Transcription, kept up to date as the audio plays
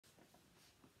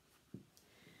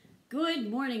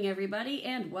Good morning, everybody,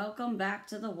 and welcome back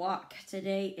to The Walk.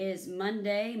 Today is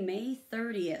Monday, May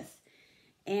 30th.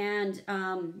 And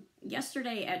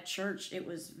yesterday at church, it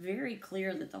was very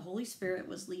clear that the Holy Spirit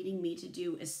was leading me to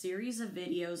do a series of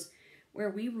videos where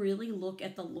we really look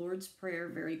at the Lord's Prayer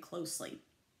very closely.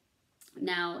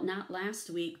 Now, not last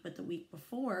week, but the week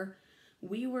before,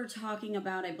 we were talking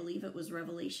about, I believe it was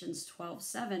Revelations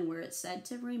 12:7, where it said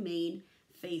to remain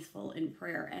faithful in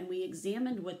prayer. And we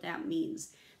examined what that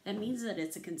means. That means that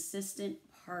it's a consistent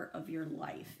part of your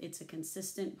life. It's a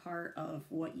consistent part of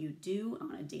what you do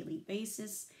on a daily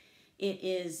basis. It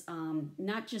is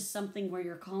not just something where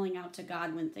you're calling out to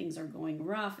God when things are going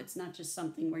rough. It's not just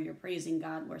something where you're praising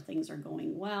God where things are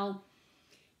going well.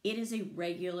 It is a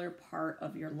regular part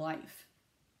of your life.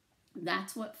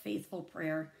 That's what faithful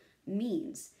prayer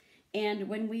means. And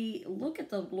when we look at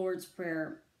the Lord's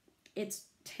Prayer, it's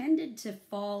tended to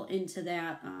fall into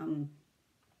that,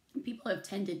 people have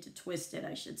tended to twist it,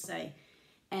 I should say,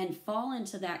 and fall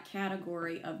into that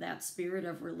category of that spirit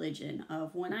of religion,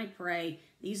 of when I pray,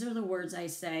 these are the words I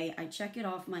say, I check it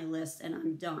off my list, and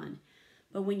I'm done.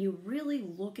 But when you really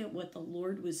look at what the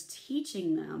Lord was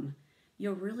teaching them,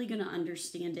 you're really going to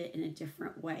understand it in a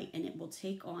different way, and it will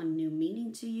take on new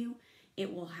meaning to you.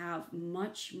 It will have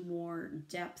much more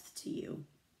depth to you.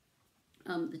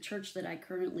 The church that I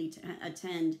currently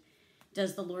attend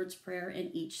does the Lord's Prayer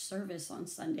in each service on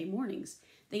Sunday mornings.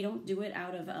 They don't do it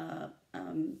out of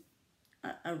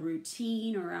a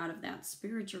routine or out of that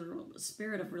spirit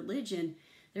of religion.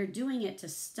 They're doing it to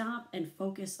stop and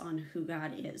focus on who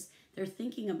God is. They're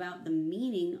thinking about the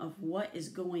meaning of what is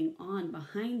going on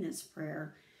behind this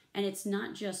prayer. And it's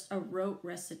not just a rote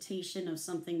recitation of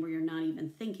something where you're not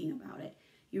even thinking about it.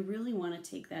 You really want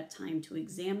to take that time to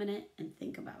examine it and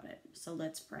think about it. So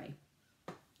let's pray.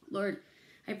 Lord,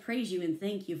 I praise you and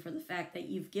thank you for the fact that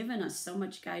you've given us so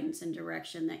much guidance and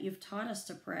direction, that you've taught us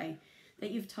to pray,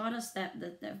 that you've taught us that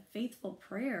faithful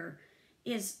prayer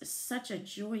is such a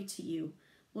joy to you.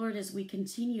 Lord, as we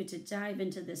continue to dive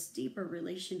into this deeper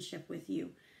relationship with you,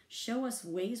 show us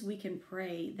ways we can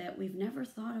pray that we've never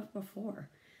thought of before.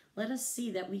 Let us see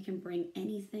that we can bring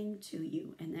anything to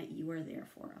you and that you are there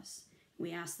for us.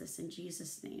 We ask this in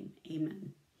Jesus' name.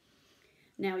 Amen.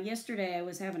 Now, yesterday I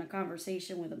was having a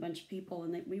conversation with a bunch of people,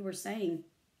 and we were saying,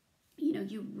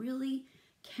 you really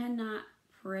cannot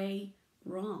pray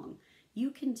wrong. You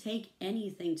can take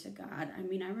anything to God. I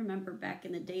mean, I remember back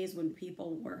in the days when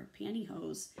people wore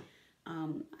pantyhose.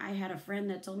 I had a friend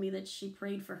that told me that she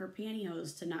prayed for her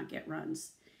pantyhose to not get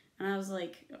runs. And I was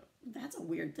like, that's a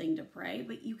weird thing to pray,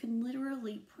 but you can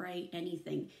literally pray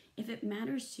anything. If it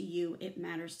matters to you, it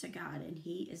matters to God, and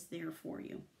He is there for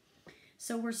you.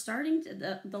 So we're starting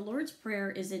to, the Lord's Prayer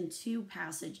is in two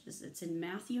passages. It's in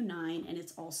Matthew 9 and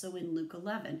it's also in Luke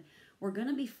 11. We're going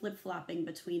to be flip-flopping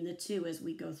between the two as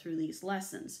we go through these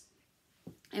lessons.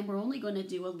 And we're only going to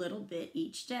do a little bit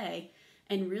each day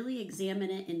and really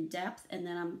examine it in depth. And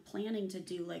then I'm planning to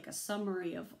do like a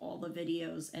summary of all the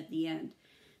videos at the end.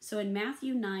 So in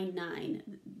Matthew 9:9,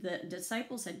 the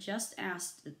disciples had just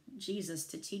asked Jesus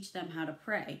to teach them how to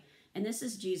pray. And this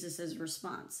is Jesus's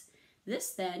response.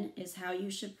 This then is how you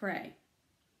should pray.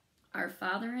 Our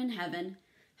Father in heaven,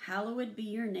 hallowed be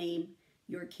your name.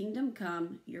 Your kingdom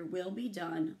come, your will be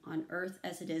done on earth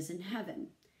as it is in heaven.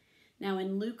 Now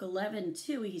in Luke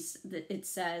 11:2, it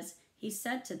says, He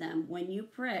said to them, when you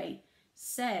pray,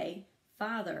 say,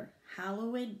 Father,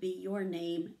 hallowed be your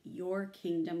name, your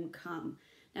kingdom come.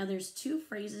 Now there's two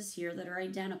phrases here that are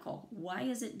identical. Why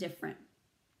is it different?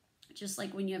 Just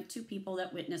like when you have two people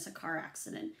that witness a car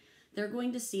accident. They're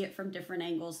going to see it from different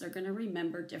angles. They're going to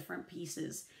remember different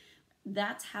pieces.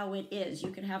 That's how it is.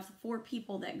 You could have four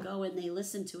people that go and they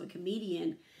listen to a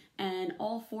comedian, and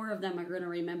all four of them are going to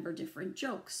remember different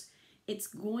jokes.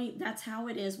 That's how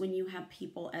it is when you have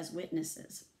people as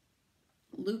witnesses.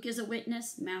 Luke is a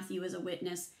witness. Matthew is a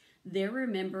witness. They're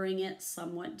remembering it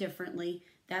somewhat differently.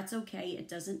 That's okay. It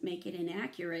doesn't make it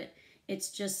inaccurate.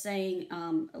 It's just saying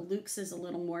Luke's is a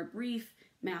little more brief.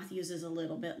 Matthew's is a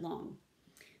little bit long.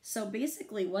 So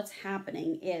basically what's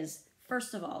happening is,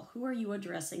 first of all, who are you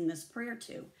addressing this prayer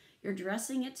to? You're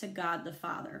addressing it to God the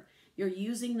Father. You're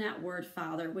using that word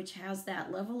Father, which has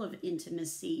that level of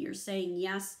intimacy. You're saying,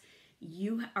 yes,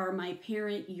 you are my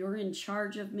parent. You're in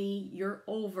charge of me. You're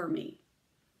over me.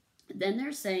 Then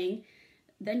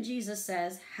Jesus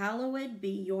says, hallowed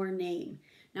be your name.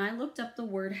 Now I looked up the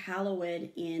word hallowed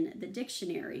in the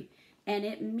dictionary, and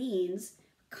it means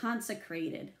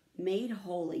consecrated, made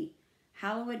holy,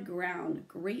 hallowed ground,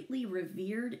 greatly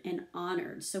revered and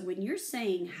honored. So when you're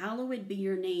saying, hallowed be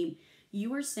your name,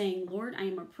 You are saying, Lord, I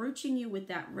am approaching you with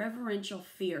that reverential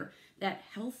fear, that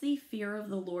healthy fear of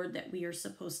the Lord that we are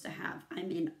supposed to have.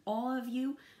 I'm in awe of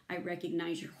you. I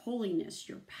recognize your holiness,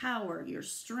 your power, your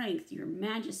strength, your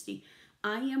majesty.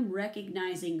 I am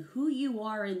recognizing who you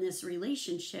are in this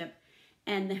relationship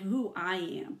and who I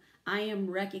am. I am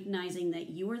recognizing that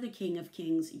you are the King of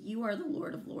Kings. You are the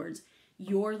Lord of Lords.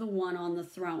 You're the one on the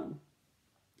throne.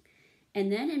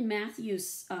 And then in Matthew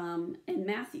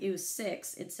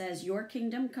 6, it says, your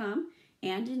kingdom come.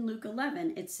 And in Luke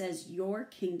 11, it says, your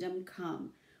kingdom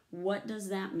come. What does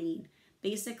that mean?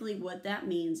 Basically, what that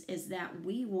means is that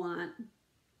we want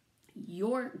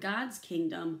God's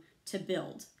kingdom to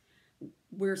build.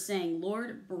 We're saying,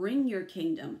 Lord, bring your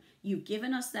kingdom. You've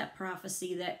given us that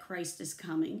prophecy that Christ is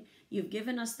coming. You've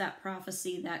given us that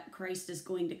prophecy that Christ is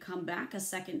going to come back a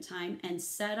second time and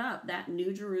set up that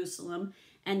new Jerusalem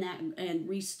and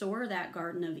restore that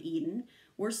Garden of Eden.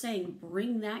 We're saying,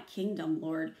 bring that kingdom,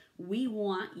 Lord. We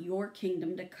want your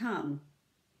kingdom to come.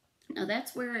 Now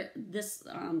that's where this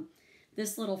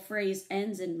little phrase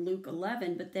ends in Luke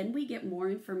 11, but then we get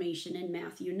more information in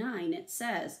Matthew 9. It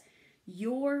says,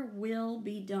 your will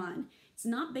be done. It's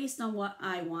not based on what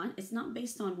I want. It's not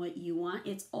based on what you want.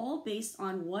 It's all based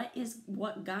on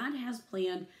what God has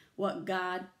planned, what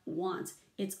God wants.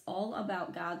 It's all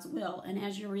about God's will. And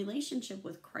as your relationship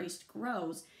with Christ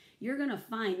grows, you're going to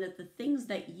find that the things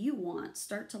that you want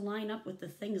start to line up with the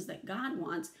things that God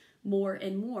wants more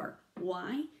and more.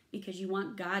 Why? Because you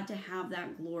want God to have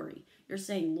that glory. You're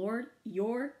saying, Lord,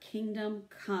 your kingdom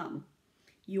come.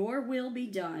 Your will be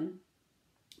done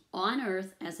on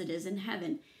earth as it is in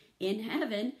heaven. In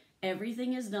heaven,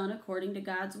 everything is done according to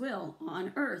God's will.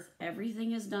 On earth,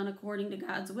 everything is done according to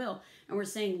God's will. And we're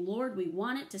saying, Lord, we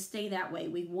want it to stay that way.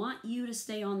 We want you to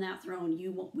stay on that throne.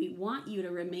 We want you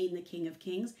to remain the King of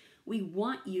Kings. We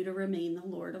want you to remain the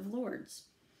Lord of Lords.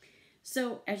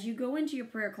 So as you go into your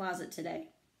prayer closet today,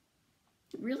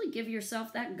 really give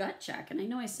yourself that gut check. And I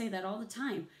know I say that all the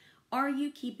time. Are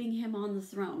you keeping him on the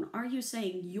throne? Are you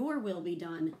saying your will be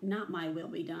done, not my will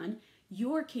be done?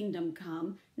 Your kingdom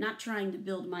come, not trying to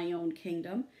build my own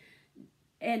kingdom.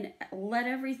 And let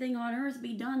everything on earth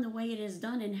be done the way it is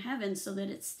done in heaven so that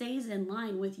it stays in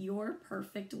line with your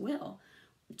perfect will.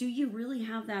 Do you really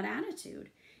have that attitude?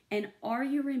 And are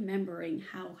you remembering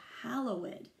how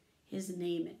hallowed his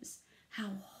name is?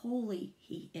 How holy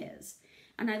he is?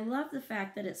 And I love the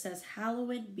fact that it says,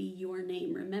 hallowed be your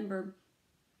name. Remember,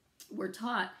 we're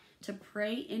taught to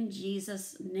pray in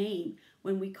Jesus' name.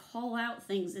 When we call out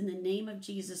things in the name of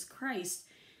Jesus Christ,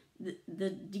 the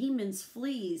demons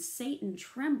flee, Satan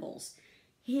trembles.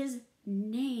 His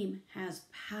name has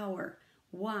power.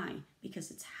 Why?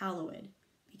 Because it's hallowed,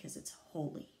 because it's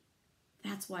holy.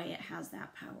 That's why it has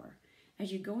that power.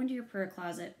 As you go into your prayer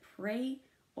closet, pray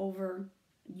over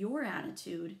your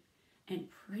attitude and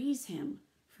praise him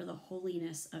for the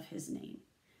holiness of his name.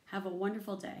 Have a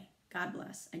wonderful day. God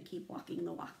bless, and keep walking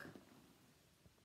the walk.